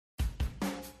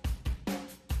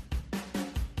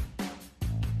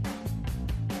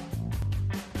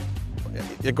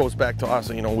it goes back to us.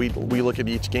 You know, we look at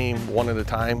each game one at a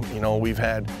time. You know, we've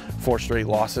had 4 straight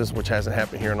losses, which hasn't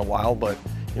happened here in a while, but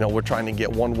you know, we're trying to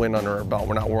get 1 win under our belt.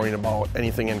 We're not worrying about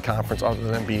anything in conference other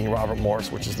than beating Robert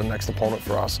Morris, which is the next opponent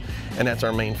for us. And that's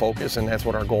our main focus, and that's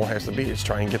what our goal has to be, is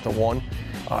try and get the 1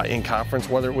 in conference.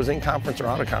 Whether it was in conference or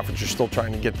out of conference, you're still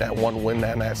trying to get that 1 win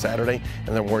on that Saturday,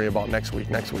 and then worry about next week.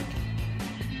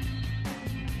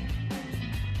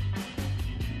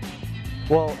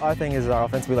 Well, our thing is our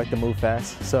offense, we like to move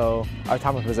fast, so our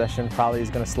time of possession probably is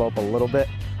going to slow up a little bit,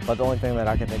 but the only thing that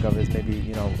I can think of is maybe,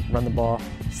 you know, run the ball,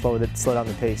 slow down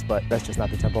the pace, but that's just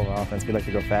not the tempo of our offense. We like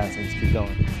to go fast and just keep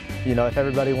going. You know, if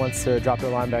everybody wants to drop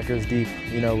their linebackers deep,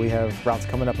 you know, we have routes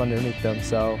coming up underneath them,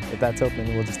 so if that's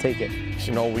open, we'll just take it.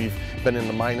 You know, we've been in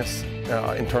the minus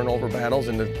in turnover battles,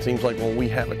 and it seems like when we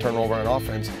have a turnover on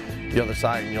offense, the other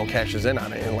side, you know, cashes in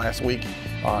on it. And last week,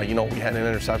 you know, we had an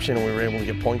interception and we were able to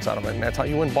get points out of it, and that's how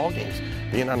you win ball games.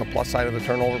 Being on the plus side of the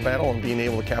turnover battle and being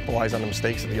able to capitalize on the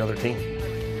mistakes of the other team.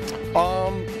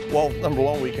 Well, number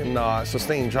 1, we can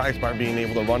sustain drives by being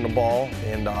able to run the ball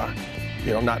and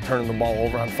you know, not turning the ball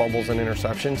over on fumbles and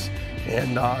interceptions.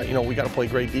 And you know, we got to play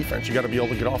great defense. You got to be able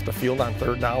to get off the field on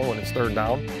 3rd down when it's 3rd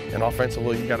down, and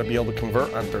offensively you got to be able to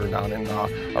convert on 3rd down. And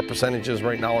our percentages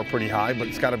right now are pretty high, but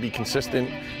it's got to be consistent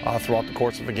throughout the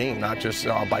course of a game, not just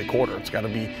by quarter. It's got to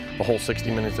be the whole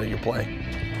 60 minutes that you play.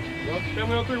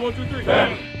 Family on 3, 1, 2, 3.